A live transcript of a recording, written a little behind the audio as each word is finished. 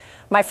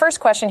My first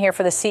question here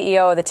for the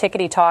CEO of the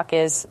Tickety Talk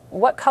is,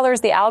 what color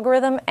is the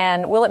algorithm,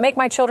 and will it make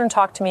my children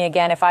talk to me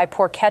again if I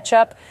pour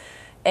ketchup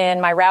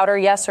in my router,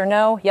 yes or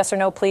no? Yes or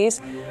no, please?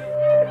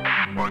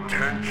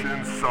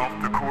 Attention,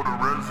 South Dakota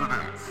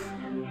residents.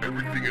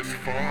 Everything is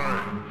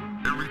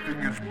fine. Everything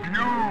is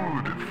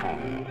beautiful.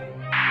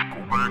 Go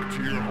back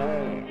to your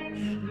homes.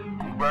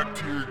 Go back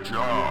to your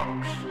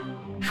jobs.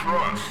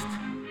 Trust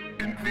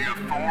in the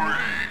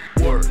authority.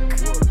 Work,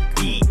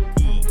 eat,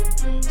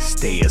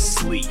 stay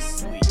asleep.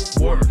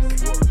 Work,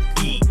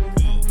 eat,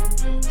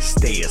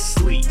 stay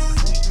asleep.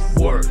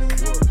 Work,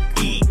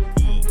 eat,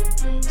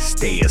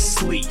 stay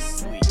asleep.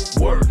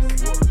 Work,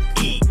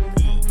 eat,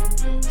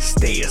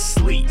 stay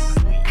asleep.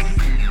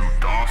 Keeping you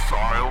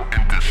docile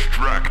and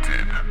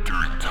distracted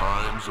during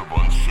times of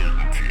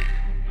uncertainty.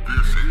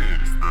 This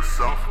is the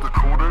South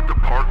Dakota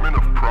Department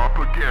of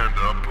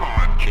Propaganda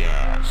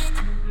podcast.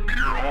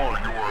 Here are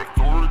your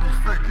authority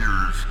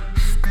figures,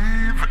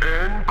 Steve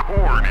and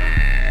Corny.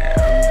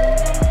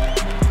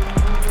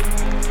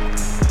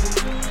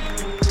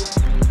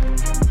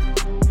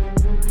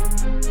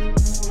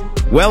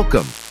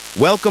 Welcome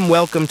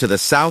to the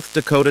South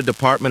Dakota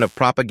Department of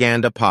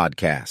Propaganda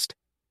podcast,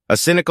 a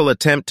cynical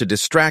attempt to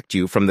distract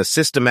you from the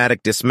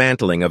systematic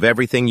dismantling of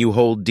everything you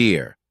hold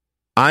dear.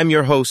 I'm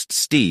your host,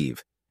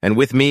 Steve, and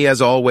with me,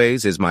 as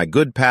always, is my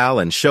good pal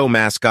and show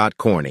mascot,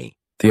 Corny.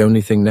 The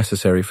only thing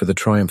necessary for the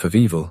triumph of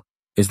evil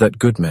is that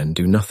good men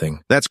do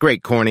nothing. That's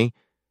great, Corny.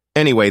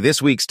 Anyway,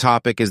 this week's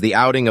topic is the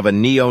outing of a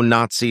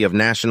neo-Nazi of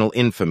national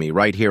infamy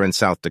right here in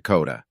South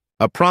Dakota.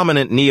 A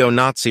prominent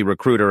neo-Nazi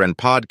recruiter and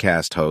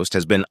podcast host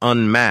has been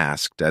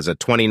unmasked as a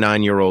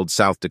 29-year-old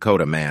South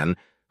Dakota man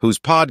whose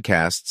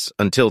podcasts,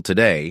 until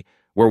today,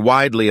 were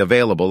widely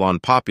available on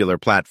popular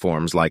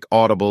platforms like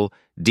Audible,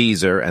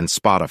 Deezer, and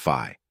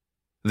Spotify.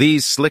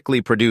 These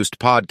slickly produced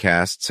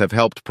podcasts have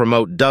helped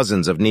promote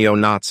dozens of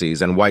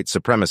neo-Nazis and white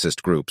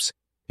supremacist groups,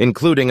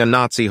 including a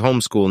Nazi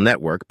homeschool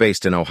network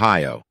based in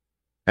Ohio.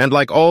 And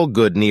like all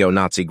good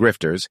neo-Nazi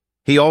grifters,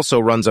 he also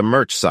runs a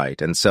merch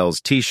site and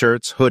sells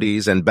t-shirts,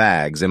 hoodies, and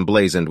bags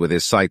emblazoned with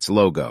his site's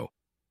logo.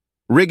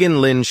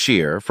 Riggin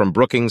Scheer from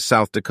Brookings,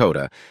 South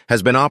Dakota,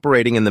 has been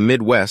operating in the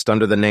Midwest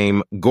under the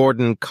name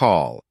Gordon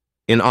Kahl,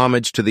 in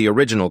homage to the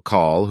original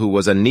Kahl, who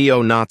was a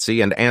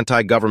neo-Nazi and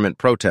anti-government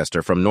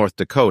protester from North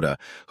Dakota,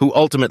 who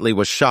ultimately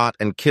was shot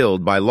and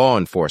killed by law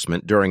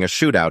enforcement during a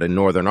shootout in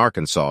northern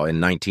Arkansas in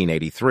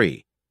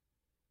 1983.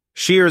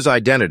 Scheer's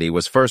identity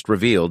was first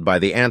revealed by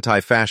the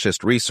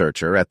anti-fascist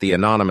researcher at the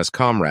Anonymous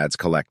Comrades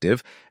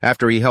Collective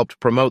after he helped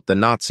promote the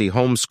Nazi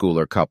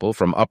homeschooler couple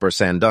from Upper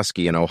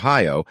Sandusky in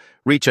Ohio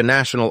reach a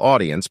national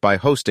audience by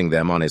hosting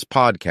them on his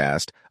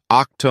podcast,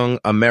 Achtung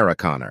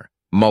Amerikaner,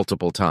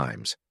 multiple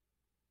times.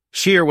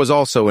 Scheer was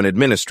also an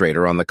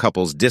administrator on the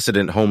couple's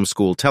dissident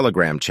homeschool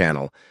Telegram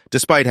channel,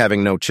 despite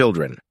having no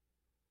children.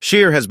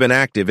 Scheer has been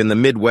active in the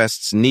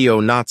Midwest's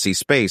neo-Nazi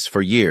space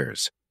for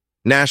years.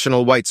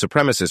 National white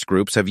supremacist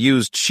groups have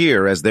used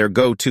Scheer as their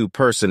go-to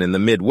person in the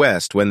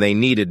Midwest when they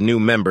needed new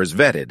members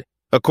vetted,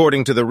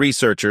 according to the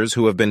researchers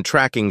who have been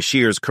tracking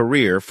Scheer's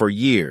career for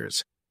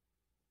years.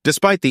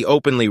 Despite the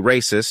openly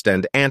racist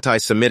and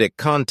anti-Semitic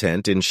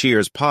content in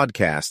Scheer's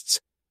podcasts,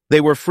 they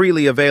were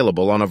freely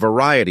available on a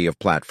variety of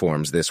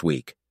platforms this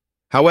week.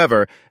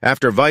 However,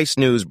 after Vice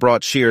News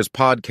brought Scheer's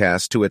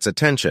podcast to its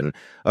attention,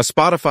 a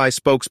Spotify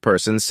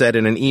spokesperson said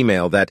in an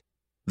email that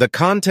the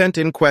content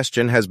in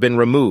question has been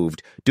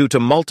removed due to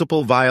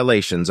multiple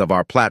violations of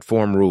our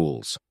platform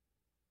rules.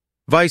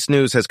 Vice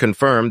News has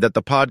confirmed that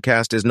the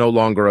podcast is no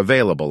longer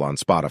available on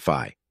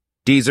Spotify.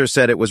 Deezer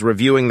said it was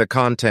reviewing the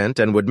content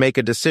and would make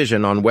a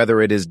decision on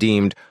whether it is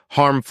deemed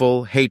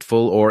harmful,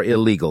 hateful, or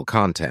illegal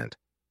content.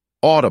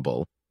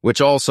 Audible, which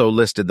also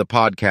listed the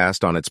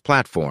podcast on its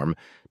platform,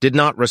 did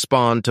not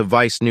respond to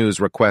Vice News'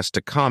 request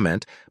to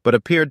comment, but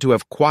appeared to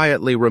have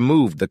quietly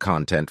removed the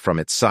content from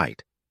its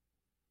site.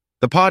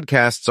 The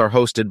podcasts are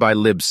hosted by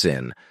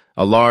Libsyn,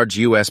 a large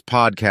U.S.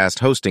 podcast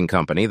hosting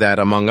company that,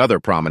 among other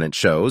prominent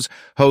shows,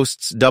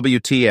 hosts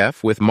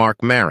WTF with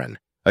Mark Maron,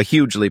 a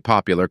hugely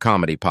popular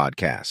comedy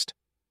podcast.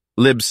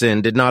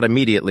 Libsyn did not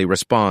immediately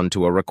respond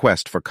to a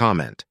request for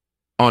comment.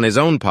 On his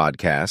own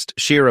podcast,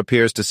 Scheer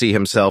appears to see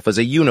himself as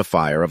a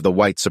unifier of the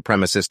white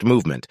supremacist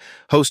movement,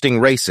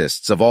 hosting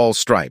racists of all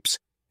stripes,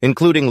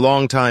 including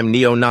longtime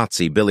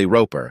neo-Nazi Billy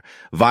Roper,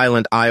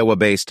 violent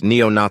Iowa-based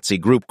neo-Nazi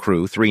Group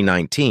Crew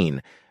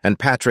 319, and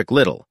Patrick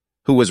Little,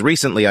 who was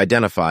recently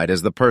identified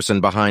as the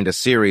person behind a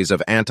series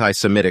of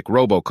anti-Semitic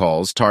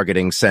robocalls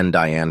targeting Sen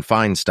Dianne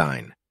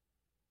Feinstein.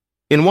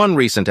 In one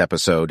recent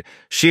episode,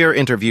 Scheer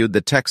interviewed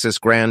the Texas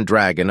Grand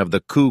Dragon of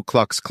the Ku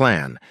Klux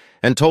Klan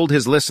and told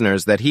his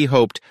listeners that he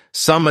hoped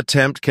some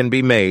attempt can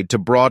be made to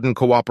broaden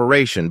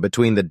cooperation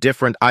between the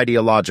different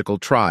ideological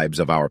tribes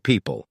of our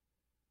people.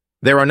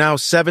 There are now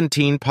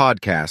 17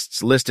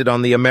 podcasts listed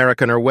on the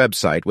Amerikaner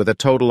website with a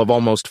total of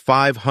almost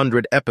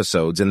 500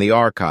 episodes in the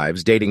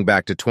archives dating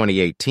back to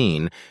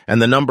 2018, and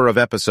the number of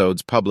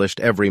episodes published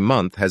every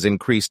month has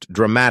increased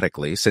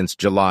dramatically since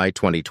July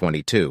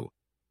 2022.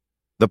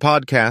 The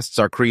podcasts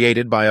are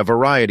created by a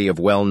variety of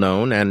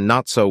well-known and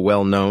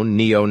not-so-well-known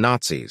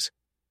neo-Nazis,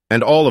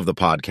 and all of the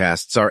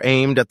podcasts are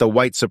aimed at the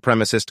white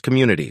supremacist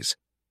communities.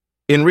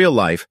 In real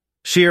life,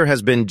 Scheer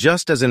has been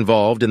just as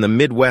involved in the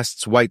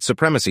Midwest's white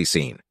supremacy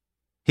scene.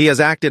 He has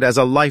acted as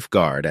a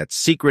lifeguard at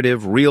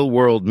secretive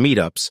real-world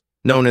meetups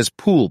known as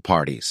pool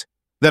parties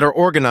that are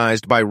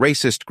organized by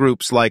racist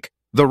groups like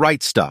The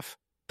Right Stuff,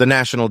 the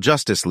National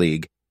Justice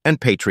League, and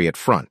Patriot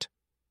Front.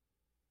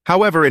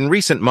 However, in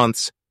recent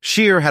months,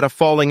 Scheer had a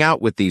falling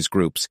out with these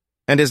groups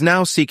and is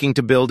now seeking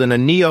to build a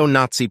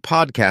neo-Nazi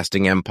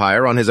podcasting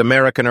empire on his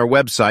Americaner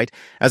website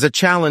as a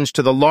challenge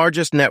to the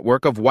largest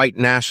network of white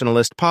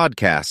nationalist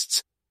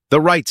podcasts, The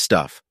Right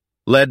Stuff,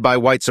 led by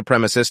white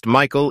supremacist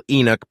Michael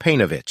Enoch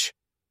Painovich.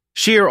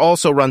 Scheer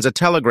also runs a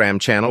Telegram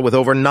channel with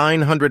over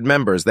 900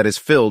 members that is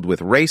filled with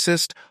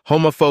racist,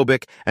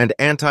 homophobic, and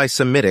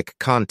anti-Semitic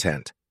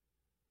content.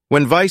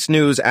 When Vice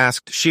News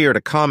asked Scheer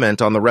to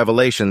comment on the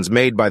revelations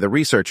made by the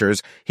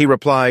researchers, he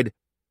replied,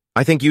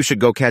 "I think you should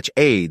go catch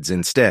AIDS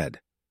instead."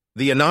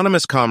 The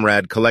anonymous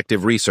Comrade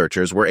collective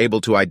researchers were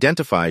able to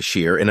identify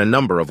Scheer in a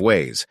number of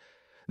ways.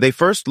 They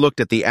first looked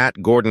at the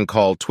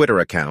 @GordonCall Twitter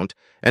account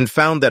and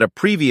found that a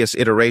previous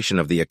iteration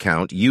of the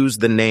account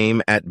used the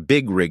name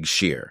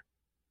 @BigRigScheer.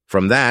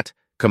 From that,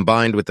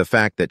 combined with the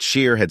fact that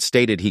Scheer had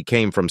stated he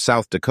came from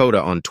South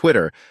Dakota on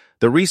Twitter,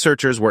 the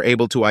researchers were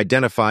able to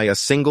identify a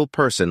single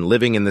person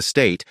living in the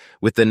state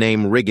with the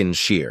name Riggin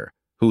Scheer,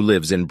 who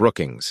lives in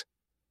Brookings.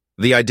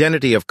 The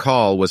identity of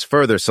Call was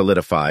further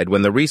solidified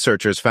when the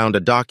researchers found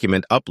a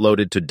document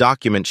uploaded to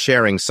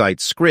document-sharing site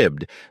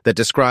Scribd that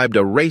described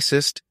a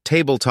racist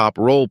tabletop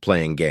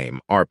role-playing game,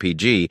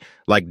 RPG,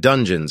 like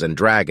Dungeons and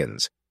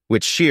Dragons,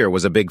 which Scheer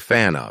was a big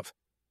fan of.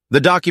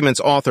 The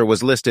document's author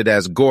was listed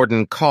as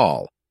Gordon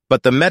Call,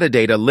 but the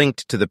metadata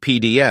linked to the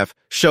PDF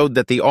showed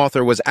that the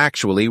author was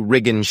actually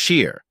Riggin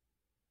Scheer.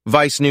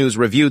 Vice News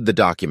reviewed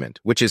the document,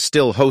 which is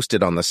still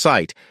hosted on the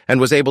site, and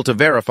was able to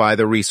verify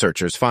the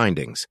researchers'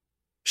 findings.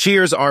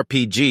 Scheer's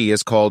RPG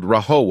is called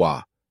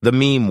Rahowa, the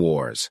Meme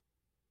Wars.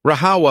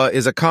 Rahowa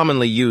is a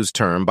commonly used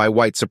term by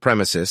white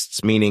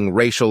supremacists meaning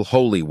racial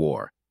holy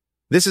war.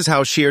 This is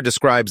how Scheer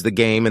describes the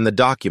game in the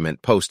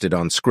document posted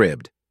on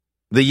Scribd.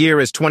 The year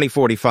is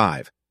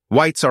 2045.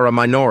 Whites are a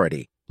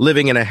minority,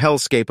 living in a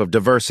hellscape of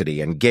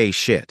diversity and gay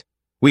shit.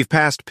 We've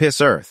passed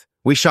piss Earth.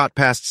 We shot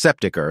past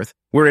septic Earth.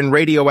 We're in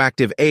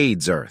radioactive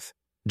AIDS Earth.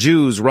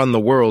 Jews run the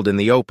world in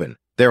the open.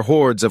 Their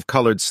hordes of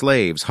colored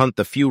slaves hunt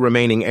the few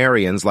remaining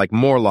Aryans like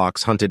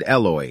Morlocks hunted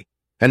Eloi,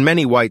 and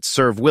many whites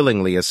serve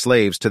willingly as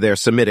slaves to their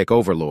Semitic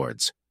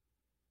overlords.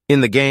 In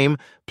the game,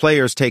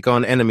 players take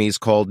on enemies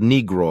called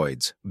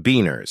Negroids,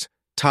 Beaners,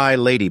 Thai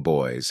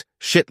ladyboys,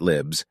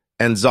 shitlibs,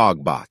 and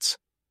Zogbots.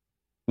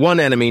 One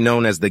enemy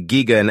known as the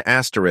Giga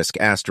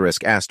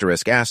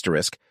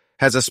 *****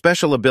 has a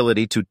special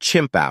ability to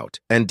chimp out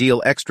and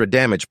deal extra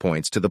damage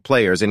points to the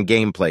players in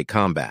gameplay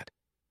combat.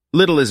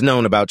 Little is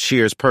known about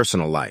Scheer's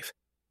personal life.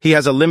 He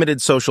has a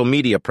limited social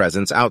media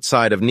presence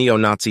outside of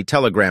neo-Nazi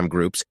Telegram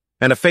groups,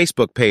 and a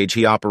Facebook page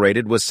he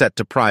operated was set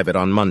to private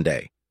on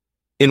Monday.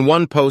 In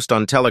one post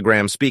on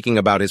Telegram speaking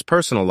about his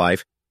personal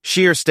life,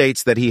 Scheer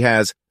states that he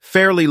has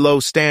fairly low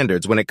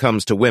standards when it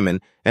comes to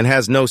women and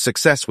has no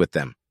success with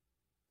them.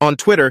 On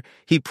Twitter,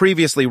 he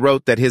previously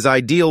wrote that his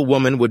ideal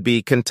woman would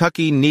be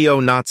Kentucky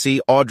neo-Nazi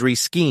Audrey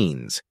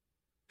Skeens.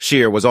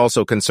 Scheer was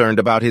also concerned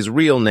about his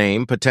real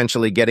name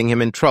potentially getting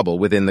him in trouble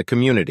within the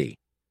community.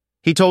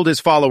 He told his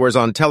followers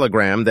on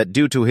Telegram that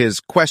due to his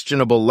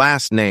questionable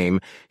last name,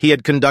 he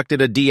had conducted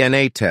a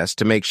DNA test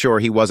to make sure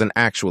he wasn't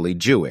actually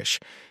Jewish.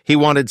 He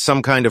wanted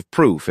some kind of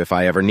proof if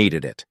I ever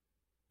needed it.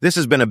 This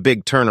has been a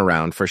big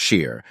turnaround for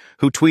Scheer,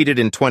 who tweeted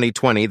in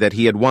 2020 that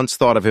he had once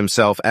thought of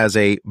himself as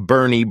a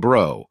Bernie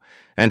bro,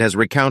 and has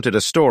recounted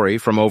a story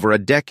from over a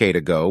decade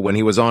ago when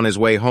he was on his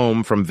way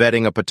home from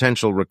vetting a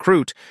potential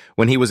recruit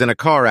when he was in a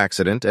car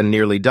accident and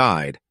nearly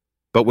died,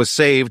 but was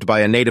saved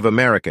by a Native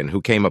American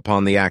who came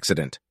upon the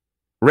accident.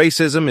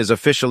 Racism is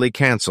officially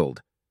canceled,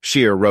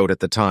 Scheer wrote at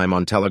the time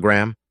on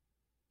Telegram.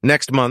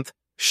 Next month,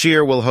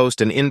 Scheer will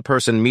host an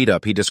in-person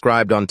meetup he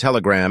described on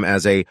Telegram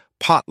as a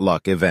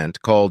potluck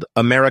event called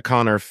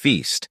Americaner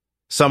Feast,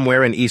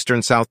 somewhere in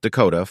eastern South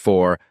Dakota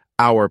for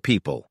Our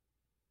People.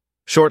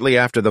 Shortly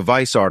after the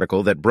Vice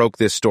article that broke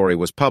this story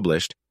was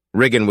published,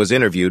 Riggin was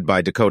interviewed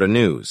by Dakota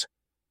News.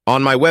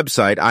 On my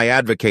website, I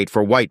advocate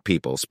for white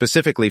people,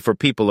 specifically for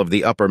people of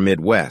the upper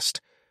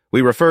Midwest.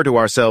 We refer to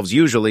ourselves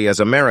usually as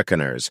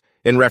Americaners,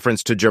 in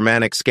reference to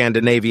Germanic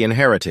Scandinavian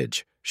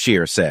heritage,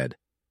 Scheer said.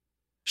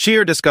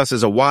 Scheer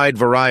discusses a wide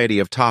variety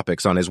of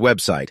topics on his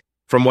website,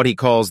 from what he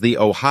calls the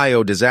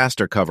Ohio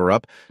disaster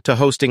cover-up to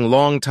hosting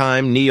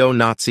longtime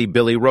neo-Nazi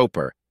Billy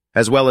Roper,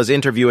 as well as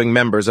interviewing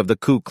members of the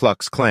Ku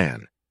Klux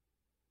Klan.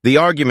 The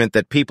argument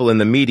that people in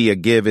the media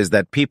give is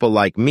that people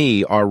like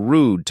me are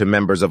rude to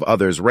members of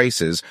others'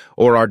 races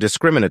or are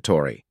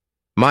discriminatory.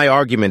 My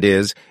argument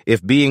is,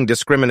 if being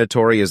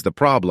discriminatory is the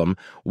problem,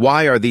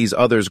 why are these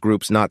others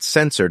groups not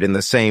censored in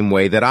the same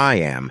way that I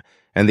am?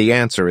 And the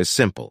answer is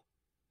simple.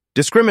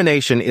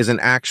 Discrimination isn't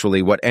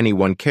actually what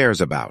anyone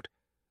cares about.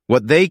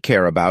 What they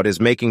care about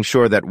is making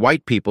sure that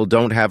white people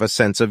don't have a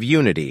sense of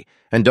unity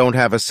and don't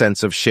have a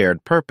sense of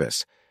shared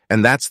purpose,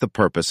 and that's the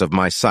purpose of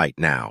my site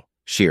now,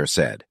 Scheer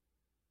said.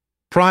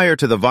 Prior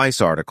to the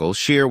Vice article,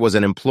 Scheer was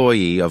an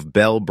employee of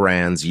Bell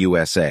Brands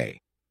USA.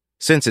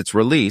 Since its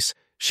release,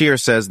 Scheer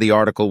says the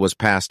article was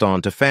passed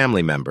on to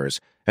family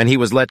members, and he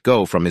was let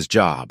go from his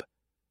job.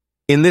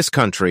 In this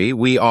country,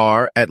 we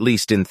are, at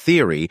least in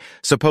theory,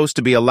 supposed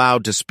to be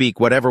allowed to speak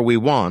whatever we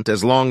want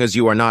as long as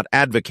you are not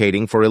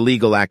advocating for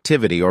illegal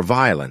activity or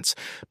violence,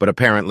 but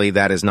apparently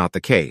that is not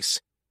the case.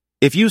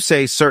 If you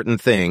say certain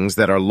things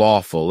that are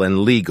lawful and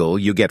legal,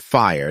 you get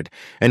fired,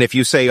 and if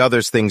you say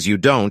others things you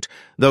don't,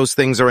 those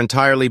things are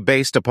entirely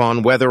based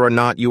upon whether or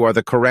not you are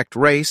the correct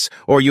race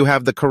or you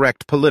have the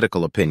correct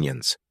political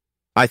opinions.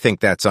 I think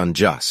that's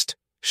unjust,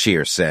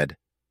 Scheer said.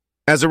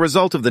 As a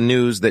result of the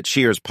news that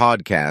Scheer's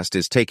podcast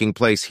is taking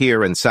place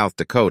here in South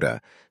Dakota,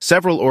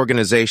 several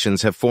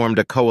organizations have formed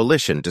a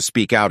coalition to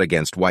speak out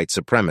against white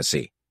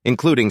supremacy,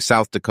 including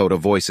South Dakota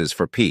Voices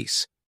for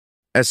Peace.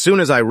 As soon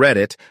as I read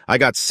it, I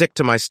got sick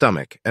to my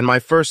stomach, and my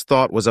first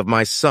thought was of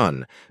my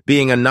son,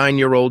 being a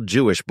 9-year-old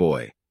Jewish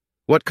boy.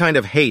 What kind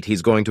of hate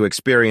he's going to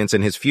experience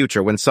in his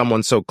future when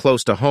someone so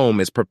close to home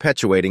is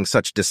perpetuating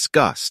such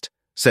disgust,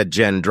 said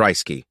Jen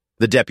Dreisky,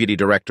 the deputy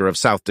director of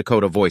South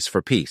Dakota Voice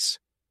for Peace.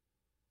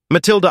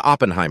 Matilda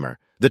Oppenheimer,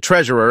 the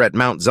treasurer at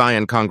Mount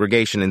Zion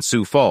Congregation in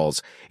Sioux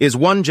Falls, is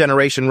one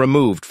generation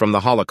removed from the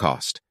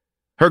Holocaust.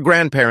 Her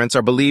grandparents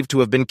are believed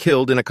to have been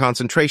killed in a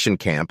concentration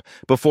camp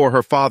before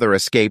her father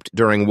escaped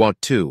during World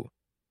War II.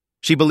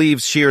 She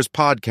believes Scheer's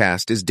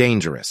podcast is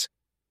dangerous.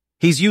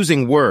 He's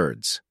using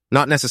words,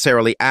 not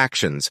necessarily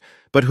actions,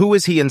 but who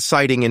is he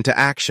inciting into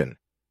action?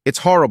 It's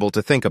horrible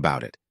to think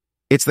about it.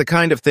 It's the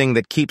kind of thing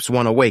that keeps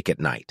one awake at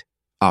night,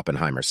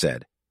 Oppenheimer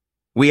said.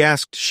 We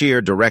asked Scheer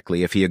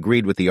directly if he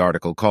agreed with the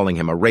article calling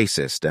him a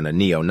racist and a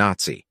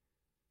neo-Nazi.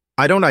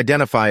 I don't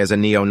identify as a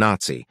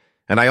neo-Nazi,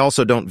 and I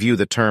also don't view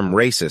the term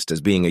racist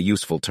as being a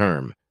useful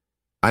term.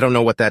 I don't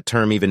know what that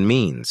term even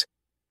means.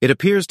 It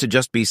appears to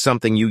just be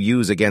something you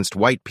use against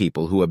white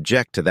people who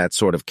object to that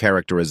sort of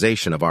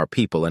characterization of our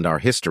people and our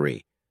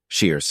history,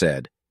 Scheer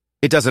said.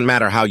 It doesn't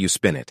matter how you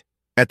spin it.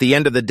 At the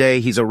end of the day,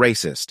 he's a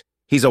racist.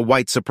 He's a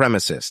white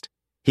supremacist.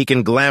 He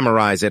can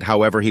glamorize it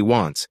however he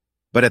wants.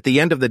 But at the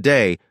end of the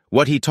day,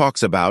 what he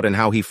talks about and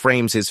how he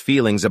frames his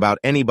feelings about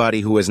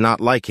anybody who is not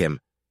like him,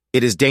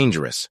 it is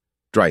dangerous,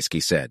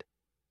 Dreisky said.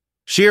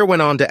 Scheer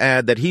went on to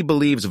add that he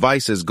believes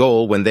Vice's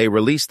goal when they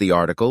released the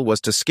article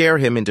was to scare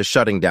him into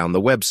shutting down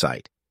the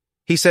website.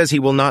 He says he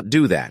will not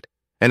do that,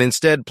 and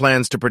instead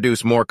plans to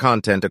produce more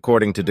content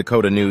according to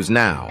Dakota News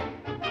Now.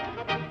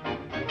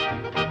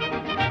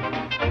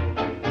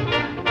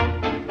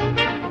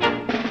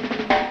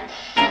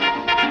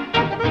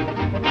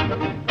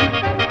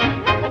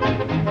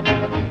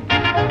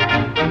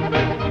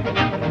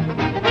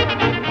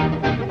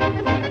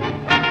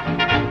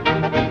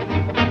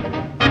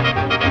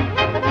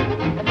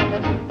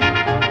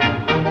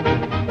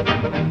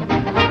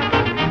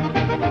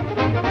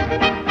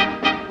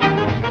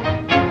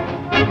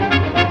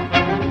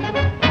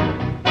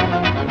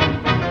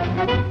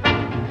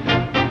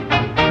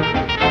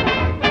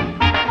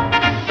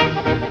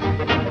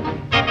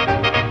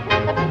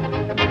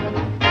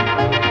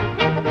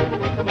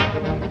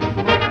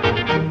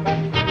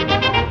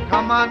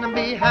 Come on and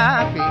be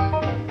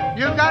happy.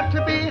 You got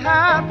to be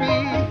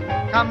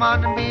happy. Come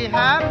on and be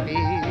happy.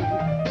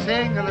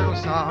 Sing a little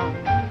song.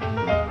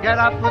 Get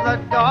up with the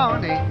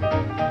dawning.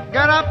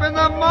 Get up in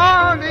the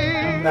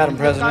morning. Madam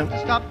President.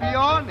 You've got to stop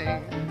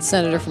yawning.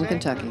 Senator from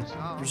Kentucky.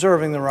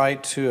 Reserving the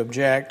right to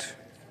object.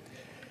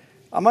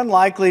 I'm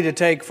unlikely to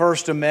take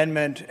First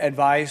Amendment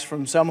advice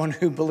from someone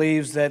who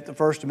believes that the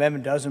First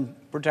Amendment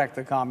doesn't protect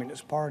the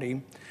Communist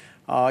Party.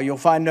 You'll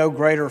find no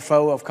greater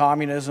foe of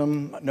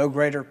communism, no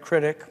greater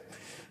critic.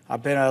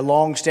 I've been a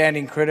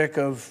long-standing critic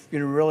of,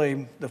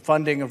 really the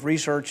funding of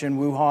research in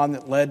Wuhan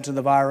that led to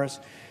the virus.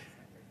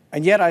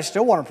 And yet I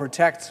still want to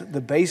protect the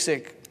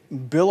basic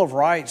Bill of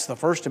Rights, the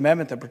First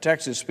Amendment that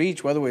protects his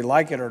speech, whether we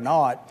like it or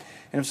not.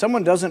 And if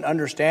someone doesn't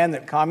understand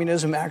that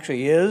communism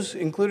actually is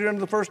included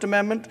under the First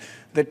Amendment,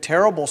 that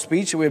terrible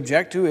speech that we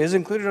object to is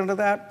included under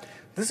that,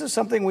 this is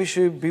something we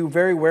should be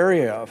very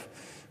wary of.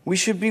 We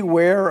should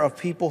beware of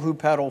people who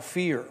peddle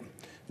fear.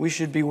 We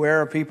should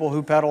beware of people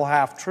who peddle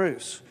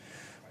half-truths.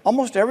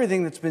 Almost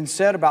everything that's been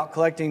said about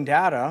collecting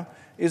data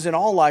is in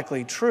all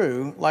likelihood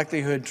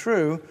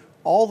true.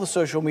 All the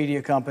social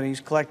media companies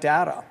collect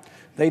data.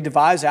 They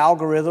devise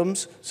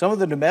algorithms. Some of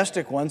the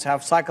domestic ones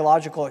have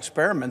psychological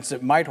experiments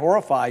that might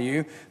horrify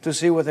you to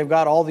see what they've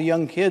got all the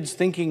young kids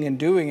thinking and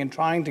doing and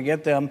trying to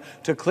get them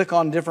to click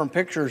on different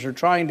pictures or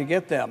trying to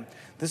get them.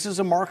 This is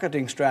a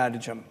marketing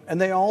stratagem, and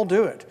they all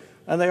do it.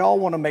 And they all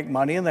want to make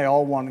money, and they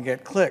all want to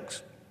get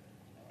clicks.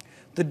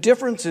 The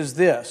difference is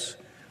this.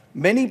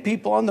 Many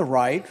people on the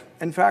right,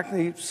 in fact,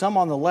 some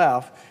on the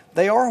left,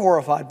 they are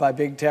horrified by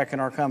big tech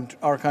in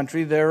our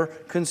country. They're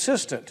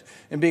consistent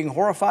in being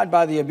horrified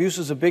by the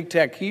abuses of big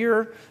tech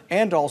here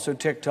and also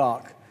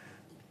TikTok.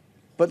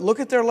 But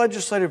look at their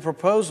legislative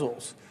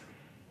proposals.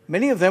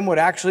 Many of them would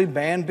actually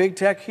ban big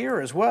tech here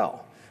as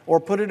well,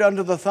 or put it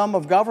under the thumb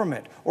of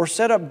government, or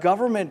set up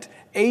government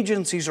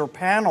agencies or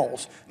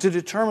panels to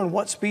determine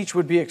what speech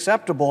would be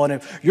acceptable. And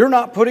if you're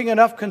not putting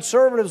enough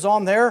conservatives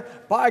on there,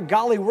 by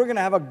golly, we're going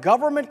to have a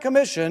government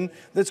commission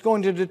that's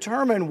going to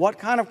determine what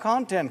kind of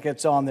content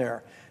gets on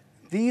there.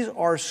 These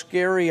are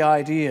scary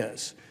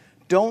ideas.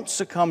 Don't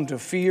succumb to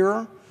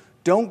fear.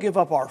 Don't give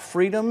up our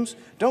freedoms.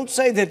 Don't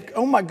say that,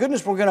 oh my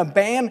goodness, we're going to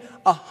ban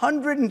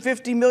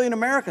 150 million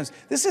Americans.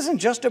 This isn't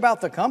just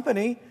about the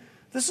company.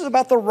 This is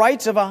about the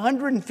rights of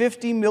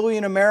 150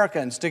 million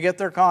Americans to get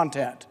their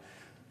content.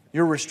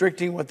 You're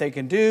restricting what they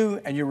can do,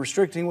 and you're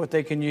restricting what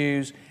they can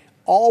use,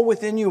 all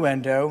with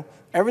innuendo.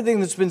 Everything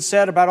that's been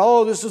said about,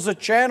 oh, this is a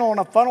channel and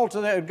a funnel to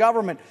the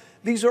government.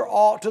 These are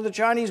all, to the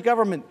Chinese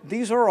government,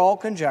 these are all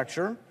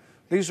conjecture.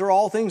 These are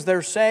all things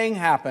they're saying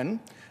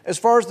happen. As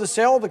far as the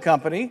sale of the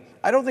company,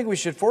 I don't think we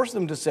should force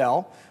them to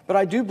sell, but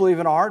I do believe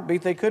in a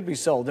heartbeat they could be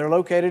sold. They're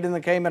located in the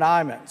Cayman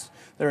Islands.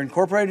 They're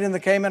incorporated in the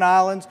Cayman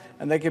Islands,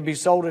 and they could be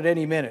sold at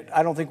any minute.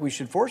 I don't think we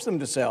should force them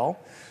to sell.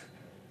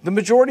 The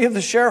majority of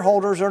the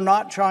shareholders are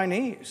not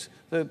Chinese.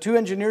 The two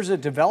engineers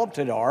that developed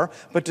it are,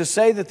 but to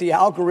say that the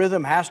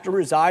algorithm has to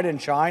reside in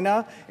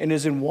China and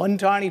is in one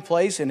tiny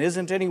place and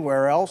isn't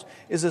anywhere else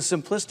is a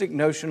simplistic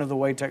notion of the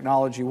way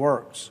technology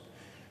works.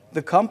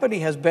 The company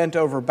has bent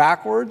over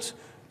backwards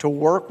to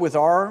work with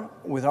our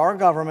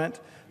government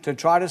to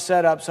try to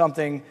set up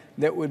something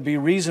that would be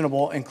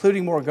reasonable,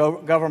 including more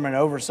government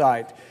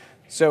oversight.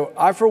 So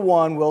I, for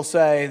one, will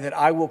say that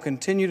I will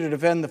continue to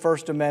defend the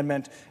First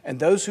Amendment, and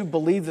those who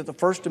believe that the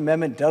First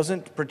Amendment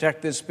doesn't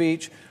protect this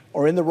speech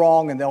are in the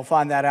wrong, and they'll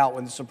find that out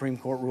when the Supreme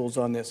Court rules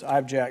on this. I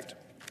object.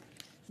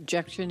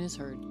 Objection is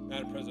heard.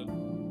 Madam President.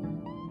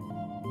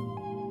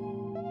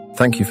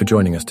 Thank you for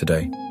joining us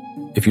today.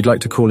 If you'd like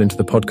to call into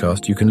the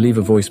podcast, you can leave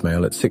a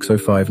voicemail at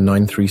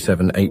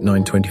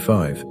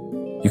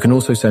 605-937-8925. You can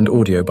also send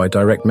audio by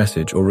direct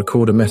message or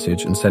record a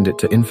message and send it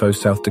to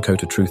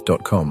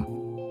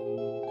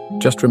info@southdakotatruth.com.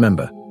 Just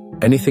remember,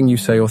 anything you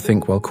say or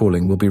think while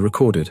calling will be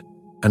recorded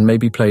and may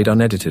be played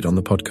unedited on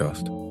the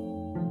podcast.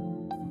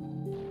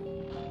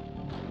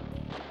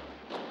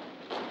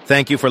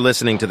 Thank you for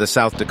listening to the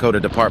South Dakota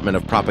Department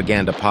of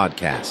Propaganda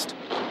podcast.